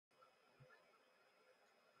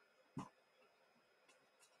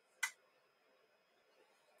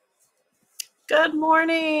Good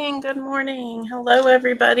morning. Good morning. Hello,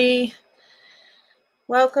 everybody.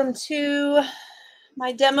 Welcome to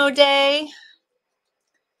my demo day.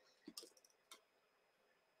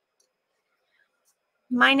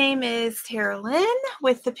 My name is Tara Lynn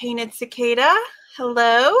with the Painted Cicada.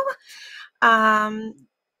 Hello.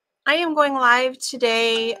 I am going live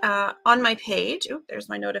today on my page. Oh, there's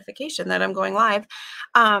my notification that I'm going live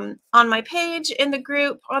on my page, in the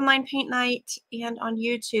group Online Paint Night, and on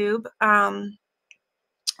YouTube.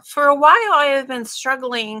 For a while, I have been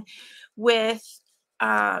struggling with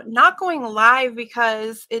not going live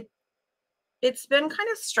because it's been kind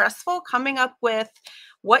of stressful coming up with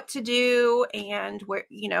what to do and where,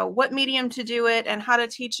 what medium to do it and how to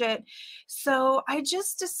teach it. So I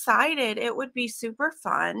just decided it would be super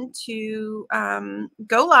fun to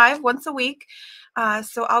go live once a week.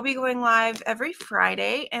 So I'll be going live every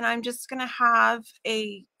Friday, and I'm just going to have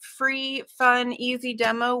a free, fun, easy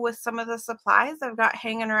demo with some of the supplies I've got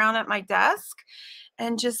hanging around at my desk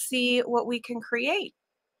and just see what we can create.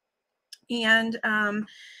 And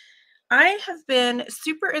I have been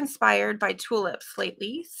super inspired by tulips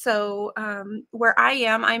lately. So where I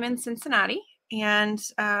am, I'm in Cincinnati, and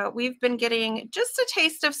we've been getting just a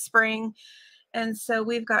taste of spring. And so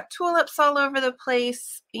we've got tulips all over the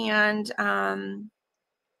place. And I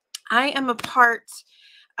am a part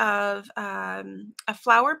of a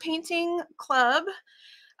flower painting club.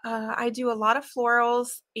 I do a lot of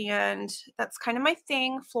florals, and that's kind of my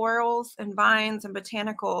thing. Florals and vines and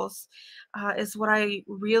botanicals is what I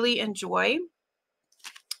really enjoy.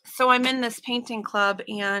 So I'm in this painting club,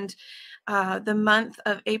 and the month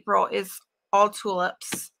of April is all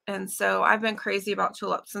tulips. And so I've been crazy about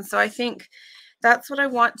tulips. And so I think that's what I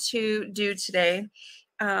want to do today.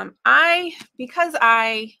 Because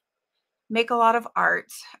I make a lot of art.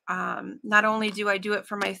 Not only do I do it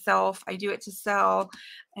for myself, I do it to sell,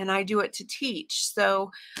 and I do it to teach.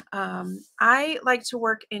 So I like to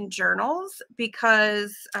work in journals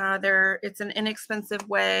because it's an inexpensive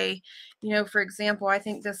way. For example, I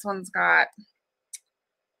think this one's got,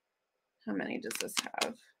 how many does this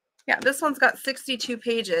have? Yeah, this one's got 62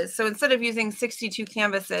 pages. So instead of using 62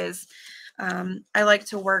 canvases, I like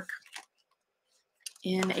to work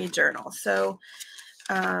in a journal. So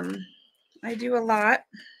I do a lot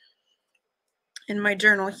in my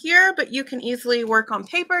journal here, but you can easily work on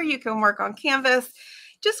paper. You can work on canvas.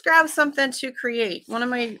 Just grab something to create. One of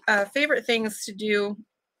my favorite things to do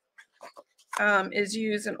is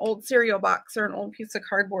use an old cereal box or an old piece of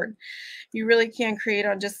cardboard. You really can create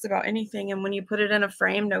on just about anything. And when you put it in a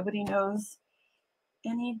frame, nobody knows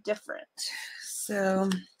any different. So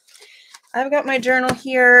I've got my journal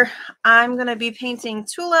here. I'm going to be painting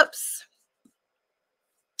tulips.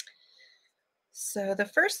 So the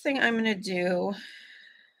first thing I'm going to do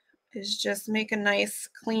is just make a nice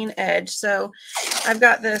clean edge. So I've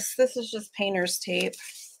got this is just painter's tape,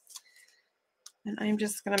 and I'm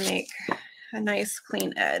just going to make a nice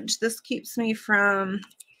clean edge. This keeps me from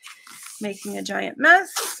making a giant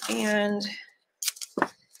mess, and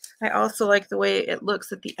I also like the way it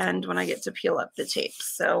looks at the end when I get to peel up the tape.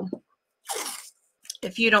 So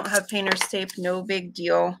if you don't have painter's tape, no big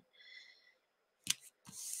deal.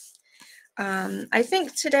 I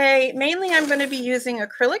think today, mainly I'm going to be using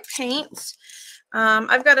acrylic paint.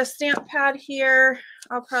 I've got a stamp pad here.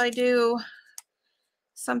 I'll probably do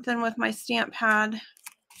something with my stamp pad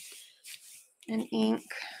and ink.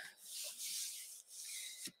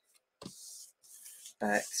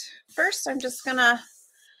 But first, I'm just going to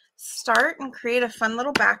start and create a fun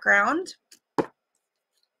little background.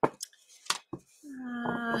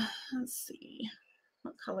 Let's see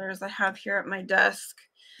what colors I have here at my desk.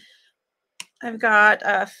 I've got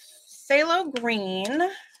a phthalo green.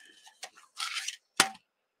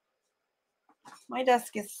 My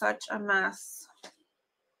desk is such a mess.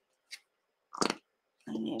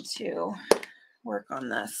 I need to work on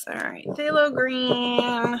this. All right, phthalo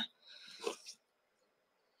green.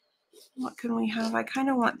 What can we have? I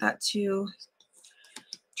kind of want that to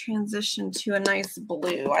transition to a nice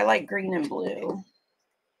blue. I like green and blue.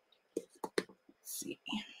 Let's see.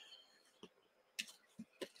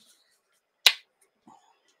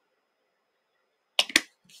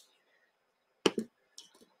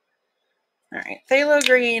 All right, phthalo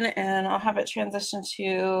green, and I'll have it transition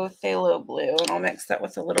to phthalo blue, and I'll mix that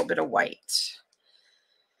with a little bit of white.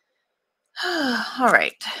 All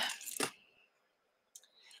right.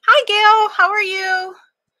 Hi, Gail. How are you?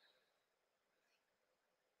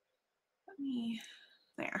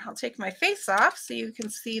 There, I'll take my face off so you can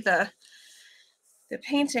see the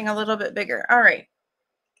painting a little bit bigger. All right.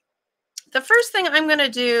 the first thing I'm going to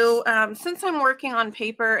do, since I'm working on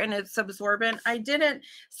paper and it's absorbent,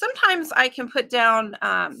 sometimes I can put down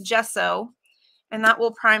gesso and that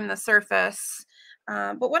will prime the surface.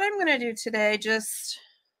 But what I'm going to do today, just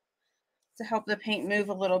to help the paint move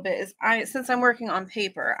a little bit, is since I'm working on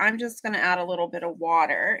paper, I'm just going to add a little bit of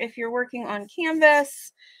water. If you're working on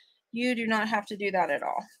canvas, you do not have to do that at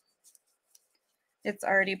all. It's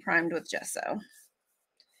already primed with gesso.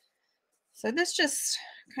 So this just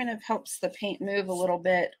kind of helps the paint move a little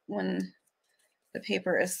bit when the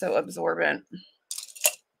paper is so absorbent.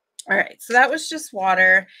 All right, so that was just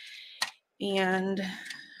water. And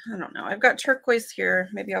I don't know, I've got turquoise here.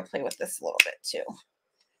 Maybe I'll play with this a little bit too.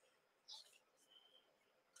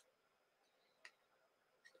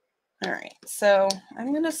 All right, so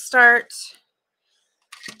I'm going to start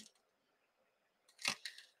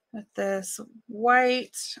with this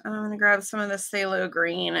white. I'm going to grab some of the phthalo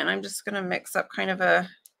green, and I'm just going to mix up kind of a,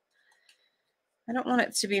 I don't want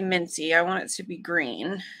it to be minty. I want it to be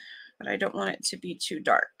green, but I don't want it to be too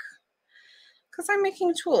dark because I'm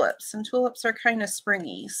making tulips, and tulips are kind of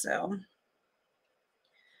springy, so.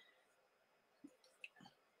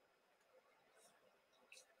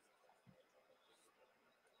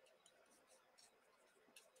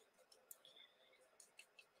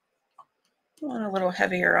 I want a little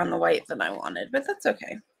heavier on the white than I wanted, but that's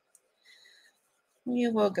okay. We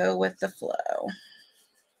will go with the flow.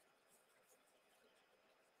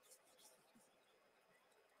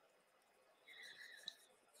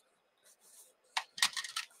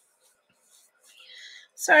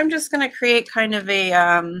 So I'm just going to create kind of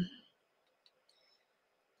a,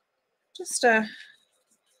 just a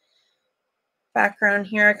background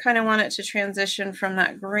here. I kind of want it to transition from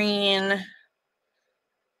that green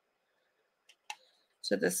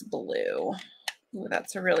to this blue. Ooh,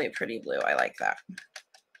 that's a really pretty blue. I like that.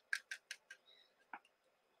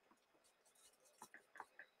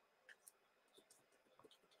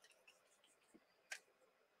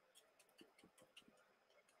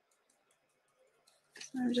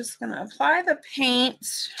 I'm just going to apply the paint.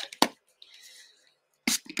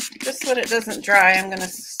 Just so it doesn't dry, I'm going to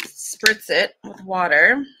spritz it with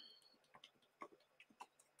water.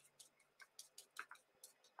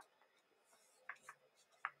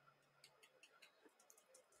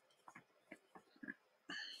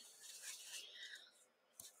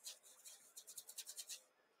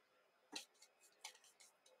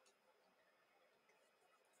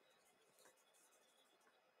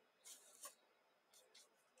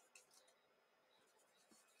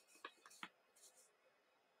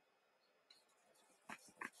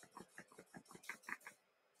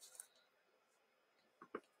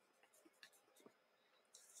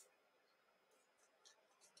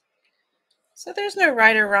 So there's no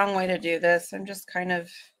right or wrong way to do this. I'm just kind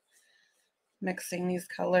of mixing these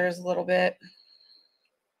colors a little bit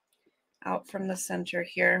out from the center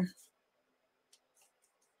here.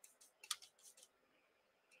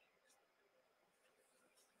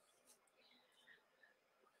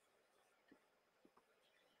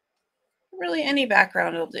 Really, any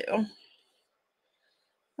background will do.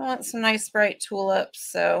 I want some nice bright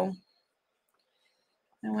tulips, so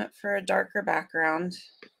I went for a darker background.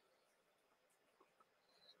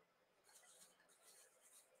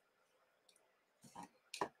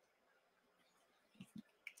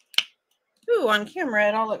 Ooh, on camera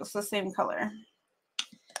it all looks the same color.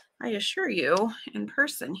 I assure you, in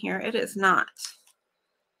person here, it is not.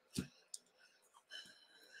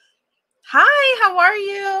 Hi, how are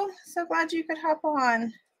you? So glad you could hop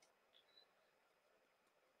on.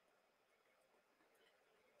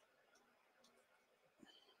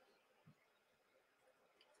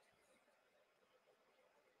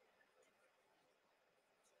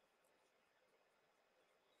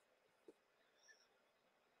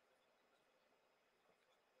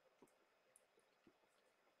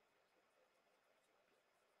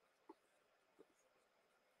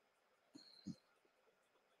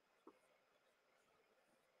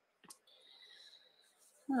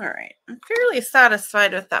 All right, I'm fairly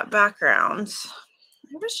satisfied with that background.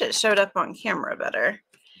 I wish it showed up on camera better.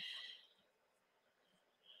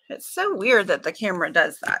 It's so weird that the camera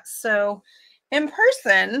does that. So in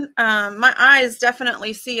person, my eyes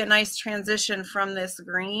definitely see a nice transition from this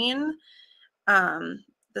green.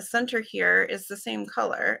 The center here is the same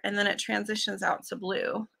color, and then it transitions out to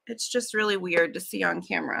blue. It's just really weird to see on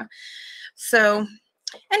camera. So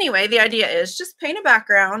anyway, the idea is just paint a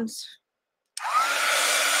background.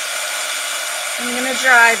 I'm going to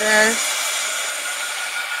dry this.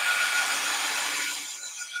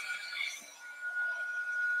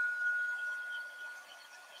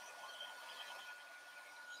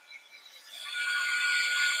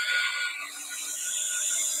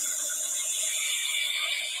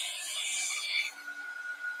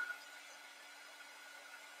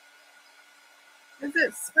 Is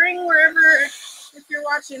it spring wherever, if you're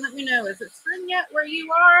watching, let me know. Is it spring yet where you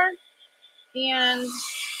are? And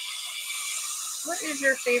what is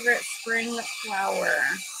your favorite spring flower?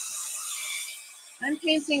 I'm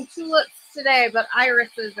painting tulips today, but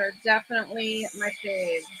irises are definitely my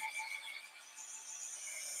fave.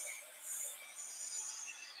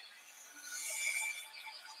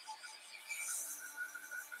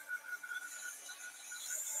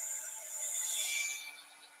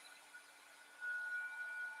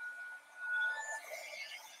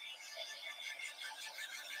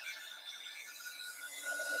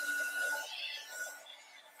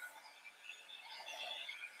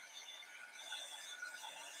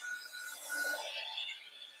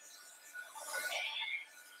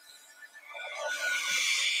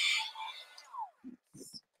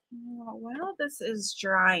 While this is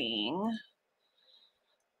drying,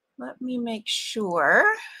 let me make sure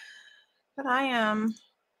that I'm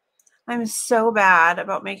so bad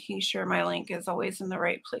about making sure my link is always in the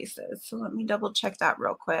right places. So let me double check that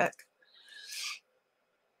real quick.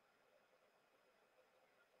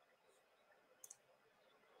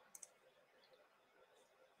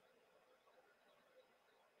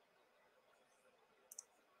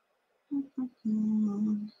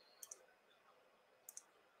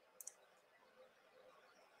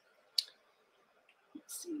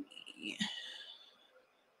 Let's see.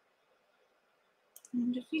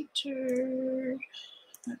 And a featured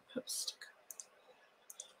post.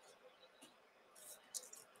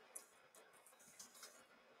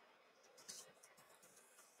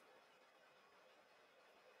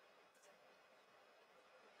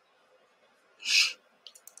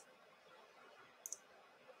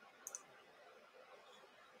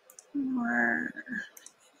 More.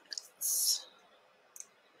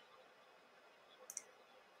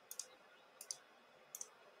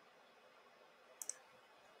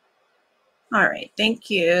 All right, thank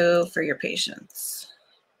you for your patience.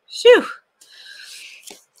 Phew.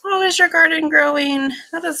 How is your garden growing?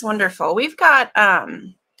 That is wonderful. We've got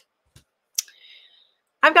I've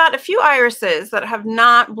got a few irises that have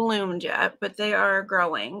not bloomed yet, but they are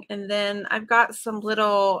growing. And then I've got some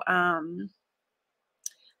little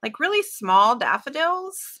like really small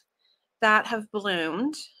daffodils that have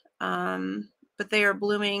bloomed. But they are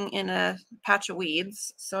blooming in a patch of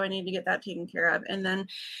weeds, so I need to get that taken care of. And then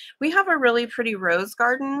we have a really pretty rose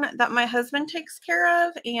garden that my husband takes care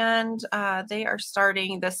of, and they are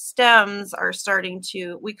starting, the stems are starting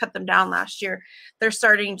to, we cut them down last year, they're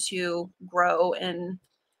starting to grow and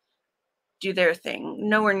do their thing.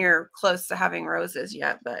 Nowhere near close to having roses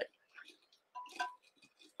yet, but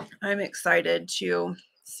I'm excited to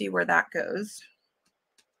see where that goes.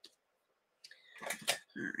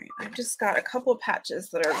 All right, I've just got a couple patches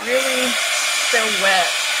that are really so wet.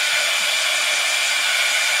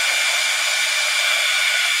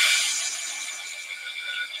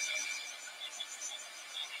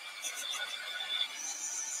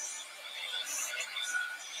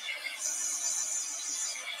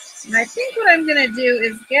 And I think what I'm going to do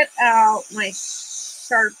is get out my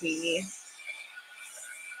Sharpie.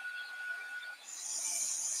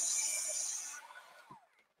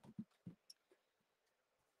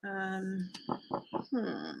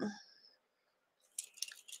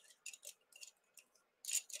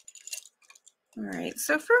 All right,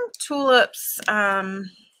 so from tulips,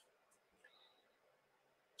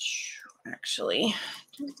 actually,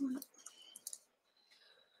 all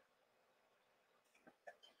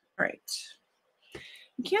right, I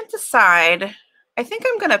can't decide. I think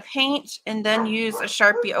I'm going to paint and then use a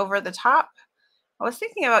Sharpie over the top. I was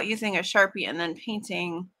thinking about using a Sharpie and then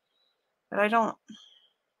painting, but I don't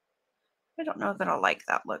know that I'll like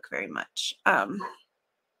that look very much.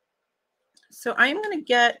 So I'm going to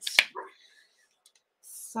get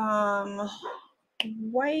some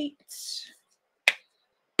white.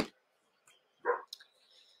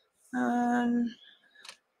 How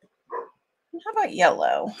about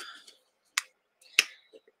yellow?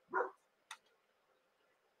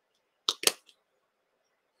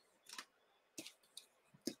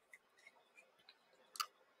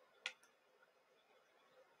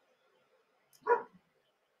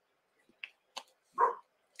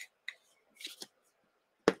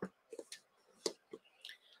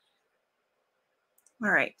 All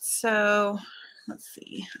right, so let's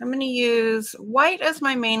see. I'm going to use white as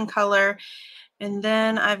my main color, and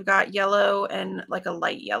then I've got yellow and like a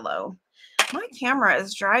light yellow. My camera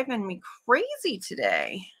is driving me crazy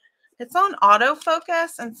today. It's on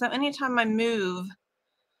autofocus, and so anytime I move,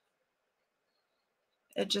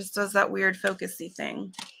 it just does that weird focusy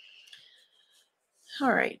thing.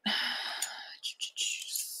 All right.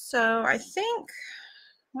 So I think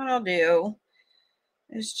what I'll do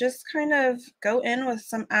is just kind of go in with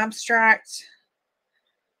some abstract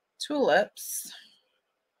tulips.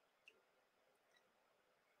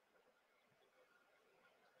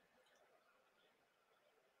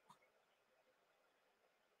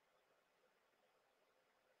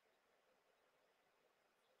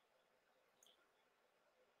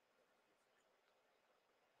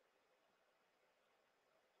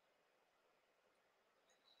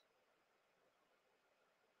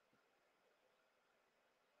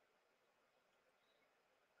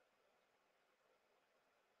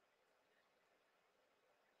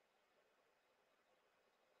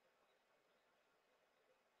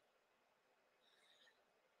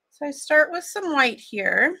 So I start with some white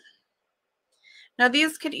here. Now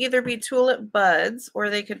these could either be tulip buds or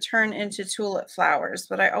they could turn into tulip flowers,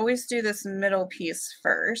 but I always do this middle piece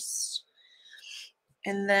first.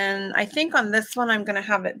 And then I think on this one, I'm going to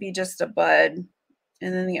have it be just a bud,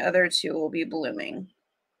 and then the other two will be blooming.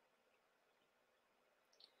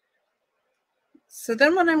 So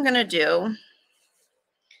then what I'm going to do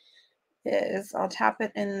is I'll tap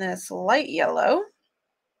it in this light yellow.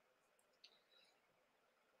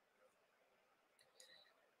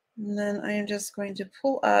 And then I'm just going to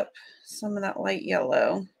pull up some of that light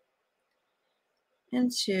yellow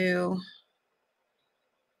into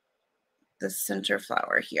the center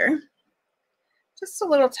flower here. Just a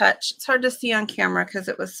little touch. It's hard to see on camera because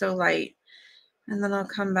it was so light. And then I'll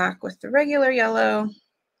come back with the regular yellow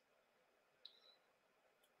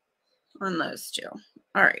on those two.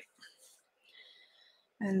 All right.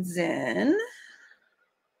 And then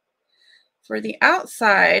for the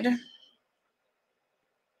outside,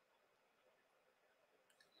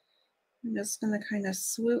 I'm just going to kind of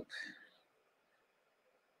swoop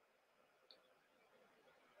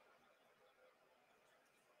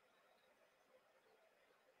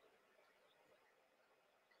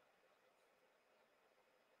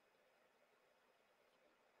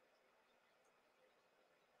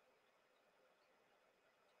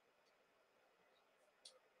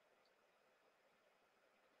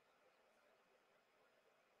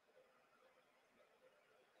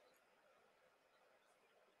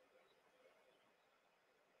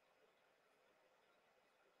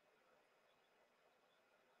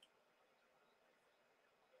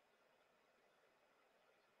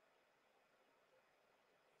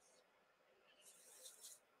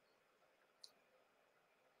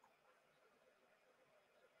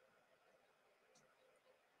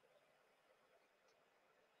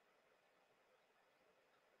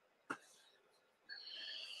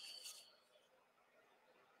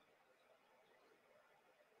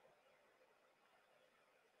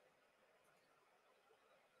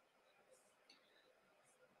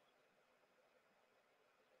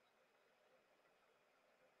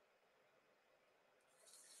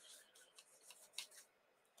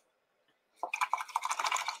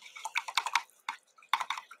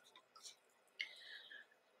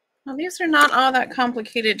Well, these are not all that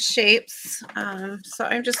complicated shapes, so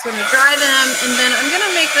I'm just going to dry them, and then I'm going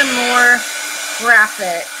to make them more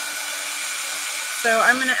graphic. So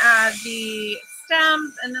I'm going to add the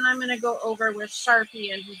stems, and then I'm going to go over with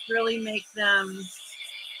Sharpie and just really make them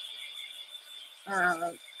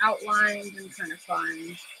outlined and kind of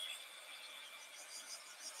fun.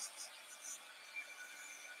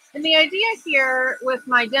 And the idea here with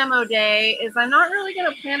my demo day is I'm not really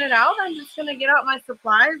going to plan it out. I'm just going to get out my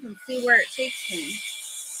supplies and see where it takes me.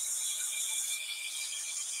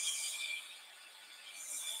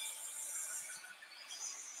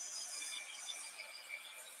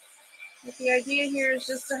 But the idea here is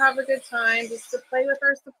just to have a good time, just to play with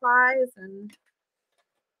our supplies and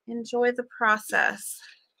enjoy the process.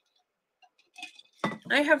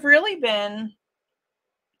 I have really been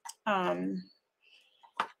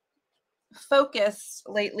focused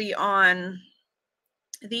lately on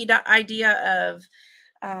the idea of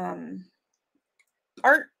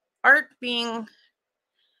art being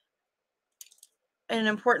an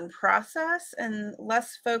important process and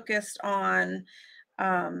less focused on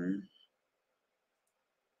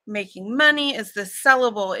making money. Is this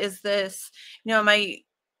sellable? Is this, am I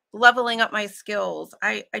leveling up my skills?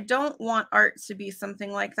 I don't want art to be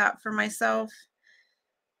something like that for myself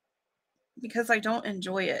because I don't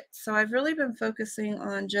enjoy it. So I've really been focusing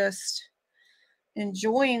on just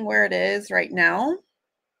enjoying where it is right now.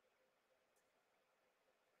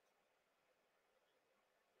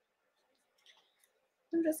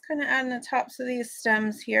 I'm just kind of adding the tops of these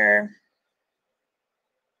stems here.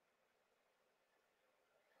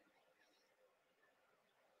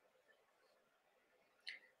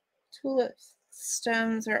 Tulip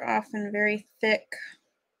stems are often very thick.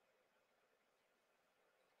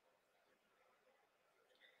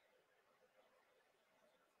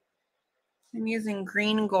 I'm using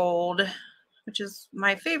green gold, which is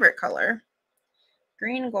my favorite color.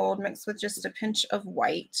 Green gold mixed with just a pinch of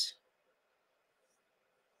white.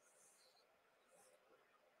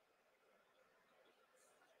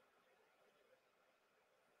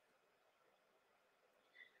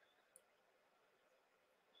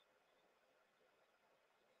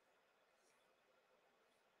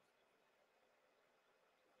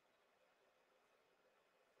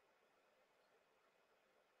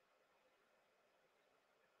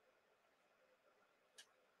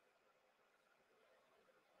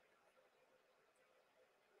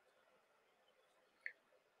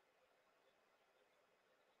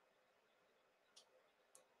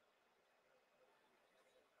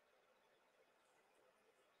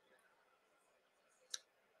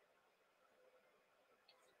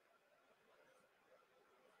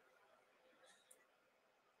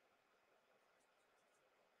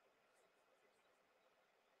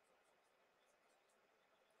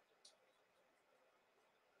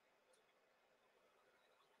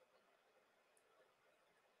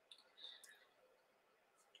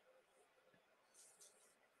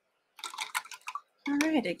 All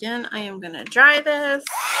right, again, I am going to dry this.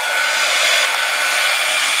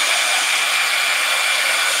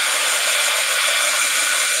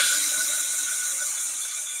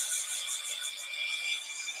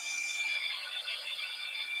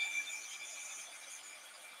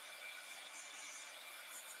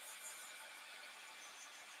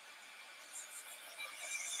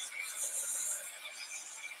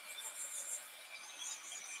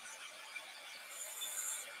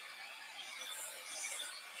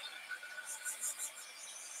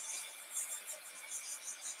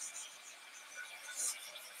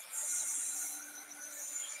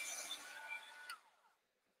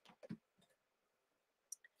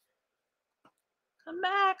 Come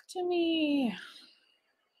back to me.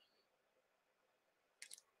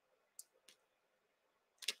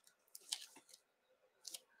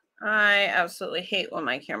 I absolutely hate when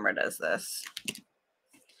my camera does this.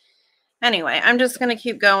 Anyway, I'm just going to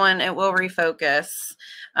keep going. It will refocus.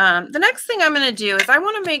 The next thing I'm going to do is I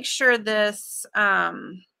want to make sure this,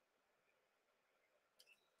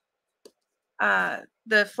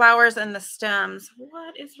 the flowers and the stems,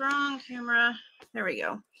 what is wrong, camera? There we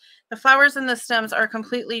go. The flowers and the stems are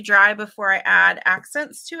completely dry before I add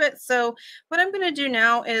accents to it. So what I'm going to do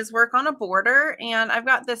now is work on a border, and I've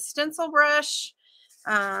got this stencil brush,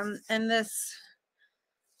 and this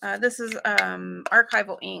is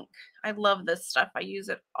archival ink. I love this stuff. I use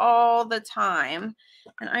it all the time.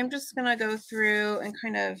 And I'm just going to go through and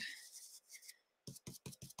kind of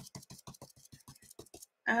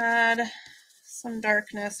add some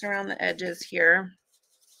darkness around the edges here.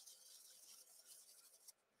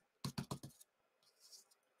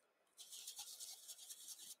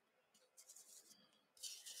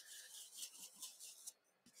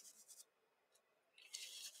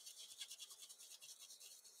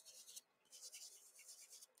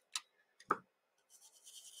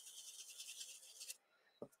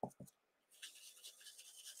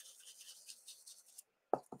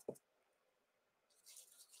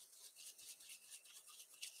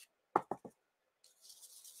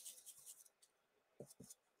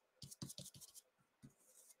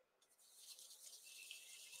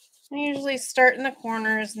 I usually start in the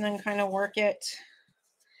corners and then kind of work it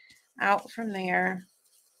out from there.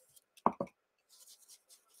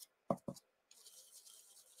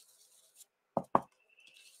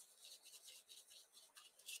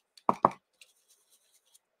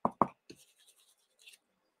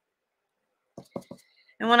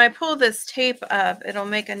 And when I pull this tape up, it'll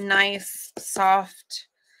make a nice soft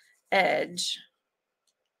edge.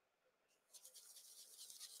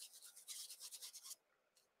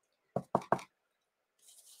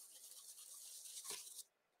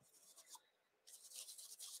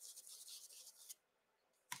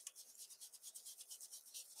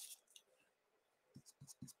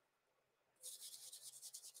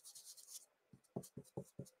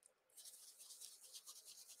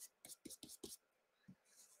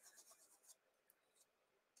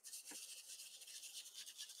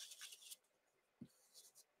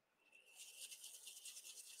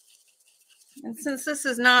 And since this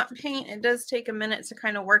is not paint, it does take a minute to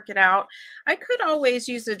kind of work it out. I could always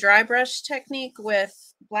use a dry brush technique with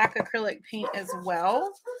black acrylic paint as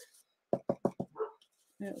well.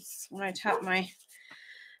 When I tap my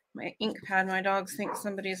ink pad, my dogs think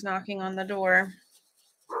somebody's knocking on the door.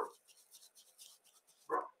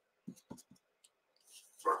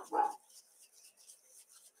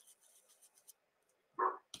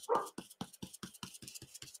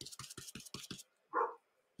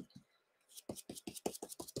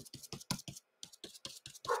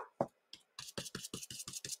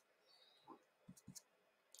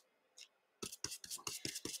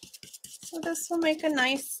 So this will make a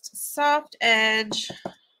nice soft edge.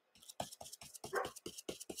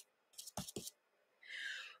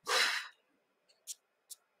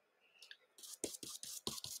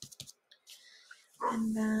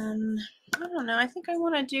 And then, I don't know, I think I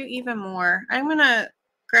want to do even more. I'm going to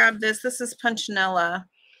grab this. This is Punchinella,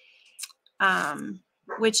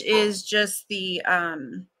 which is just the,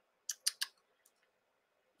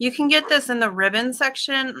 you can get this in the ribbon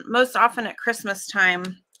section most often at Christmas time.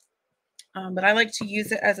 But I like to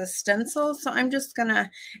use it as a stencil. So I'm just going to,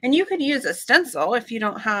 and you could use a stencil if you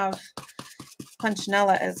don't have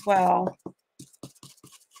Punchinella as well.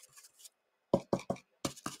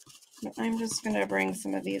 But I'm just going to bring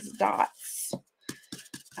some of these dots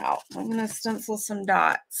out. I'm going to stencil some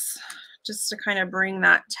dots just to kind of bring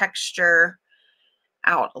that texture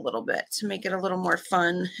out a little bit to make it a little more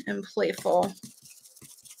fun and playful.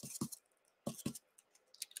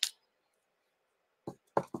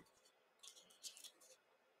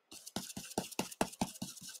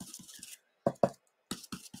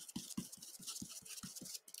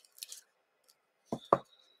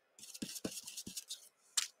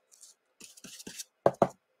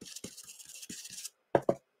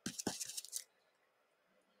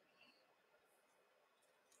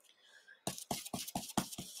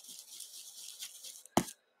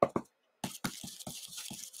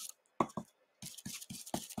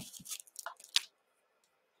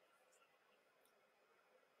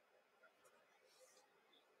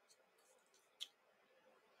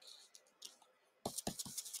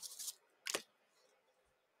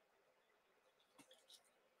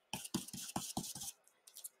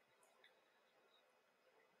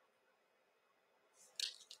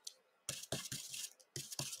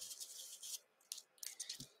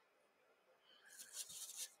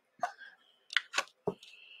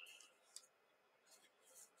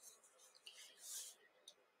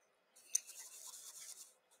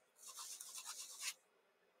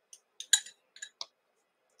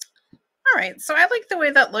 All right, so I like the way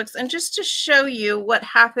that looks, and just to show you what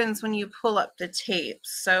happens when you pull up the tape.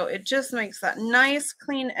 So it just makes that nice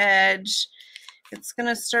clean edge. It's going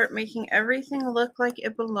to start making everything look like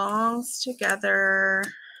it belongs together.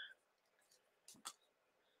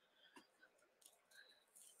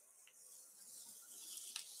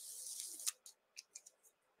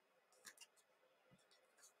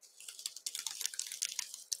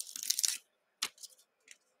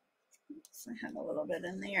 Oops, I had a little bit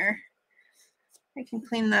in there. I can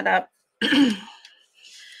clean that up.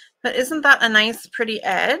 But isn't that a nice pretty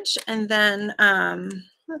edge? And then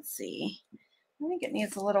let's see, I think it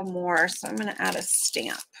needs a little more, so I'm going to add a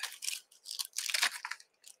stamp.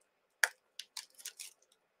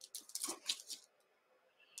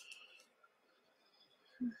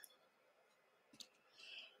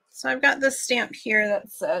 So I've got this stamp here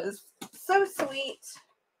that says "So sweet."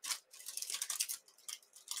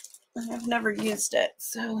 I've never used it,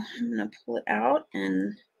 so I'm going to pull it out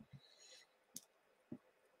and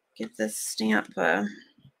get this stamp an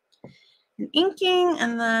inking,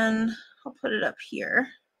 and then I'll put it up here.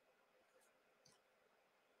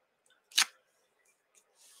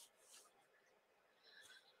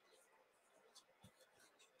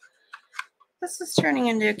 This is turning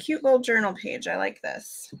into a cute little journal page. I like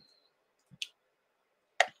this.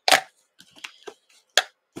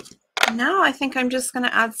 Now I think I'm just going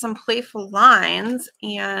to add some playful lines,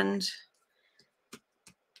 and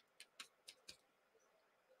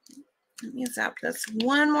let me zap this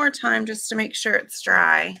one more time just to make sure it's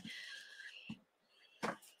dry.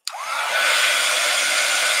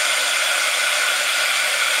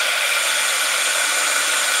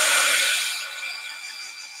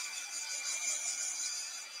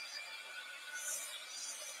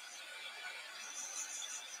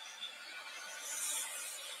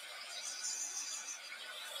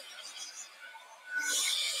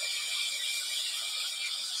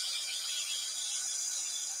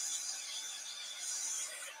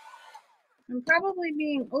 I'm probably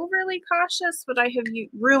being overly cautious, but I have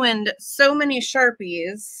ruined so many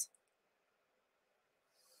Sharpies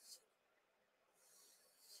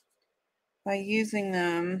by using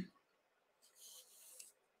them.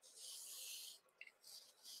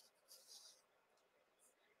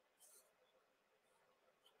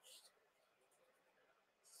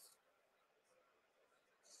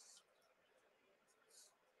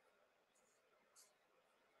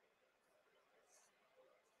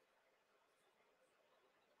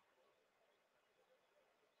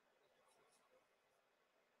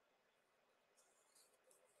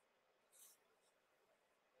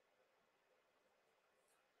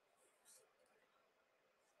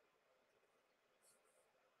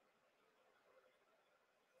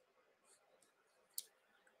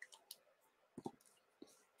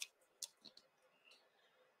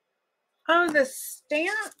 Oh, the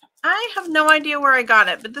stamp. I have no idea where I got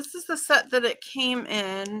it, but this is the set that it came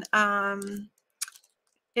in.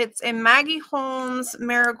 It's a Maggie Holmes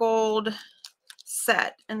Marigold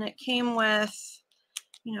set, and it came with,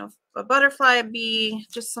 you know, a butterfly, a bee,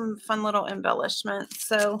 just some fun little embellishments.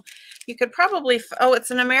 So you could probably, oh,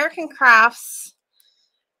 it's an American Crafts.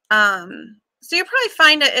 So you'll probably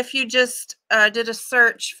find it if you just did a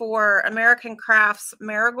search for American Crafts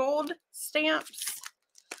Marigold stamps.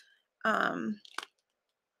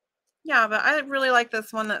 Yeah, but I really like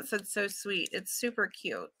this one that said "so sweet." It's super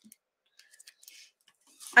cute.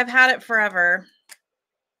 I've had it forever.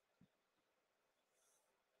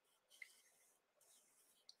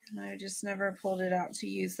 And I just never pulled it out to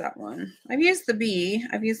use that one. I've used the bee,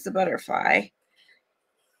 I've used the butterfly,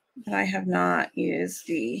 but I have not used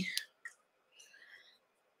the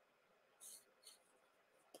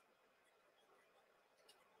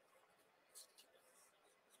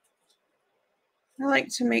I like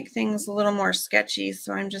to make things a little more sketchy,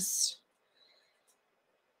 so I'm just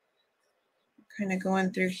kind of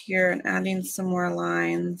going through here and adding some more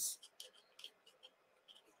lines.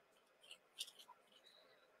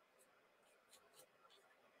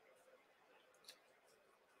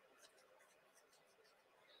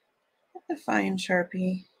 With a fine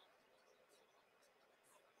Sharpie.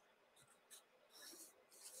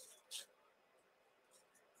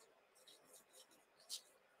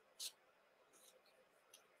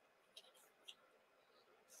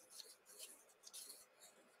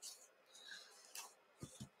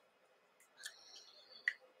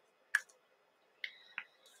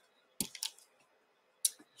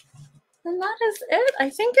 And that is it.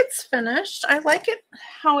 I think it's finished. I like it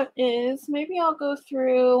how it is. Maybe I'll go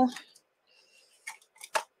through.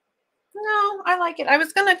 No, I like it. I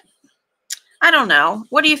don't know.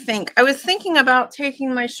 What do you think? I was thinking about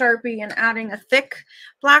taking my Sharpie and adding a thick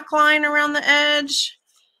black line around the edge.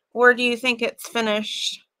 Or do you think it's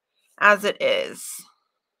finished as it is?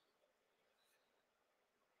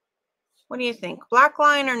 What do you think? Black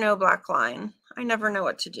line or no black line? I never know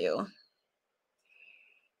what to do.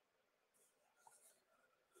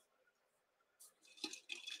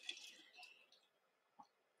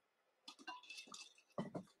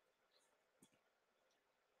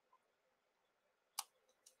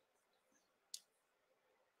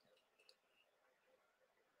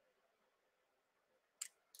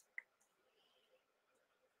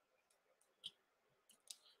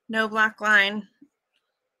 No black line.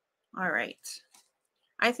 All right.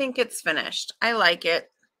 I think it's finished. I like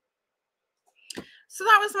it. So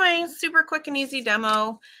that was my super quick and easy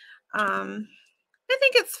demo. I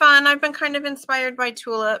think it's fun. I've been kind of inspired by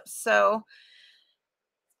tulips, so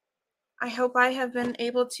I hope I have been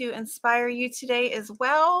able to inspire you today as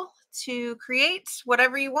well to create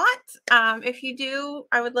whatever you want. If you do,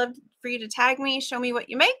 I would love for you to tag me, show me what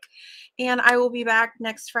you make, and I will be back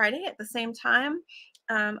next Friday at the same time,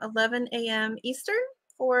 11 a.m. Eastern,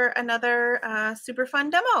 for another super fun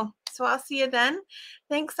demo. So I'll see you then.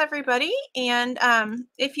 Thanks, everybody. And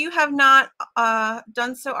if you have not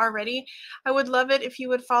done so already, I would love it if you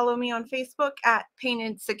would follow me on Facebook at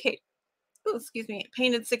Painted Cicada. Oh, excuse me,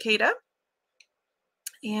 Painted Cicada.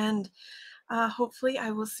 And hopefully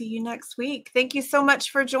I will see you next week. Thank you so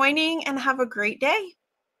much for joining, and have a great day.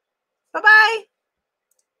 Bye-bye.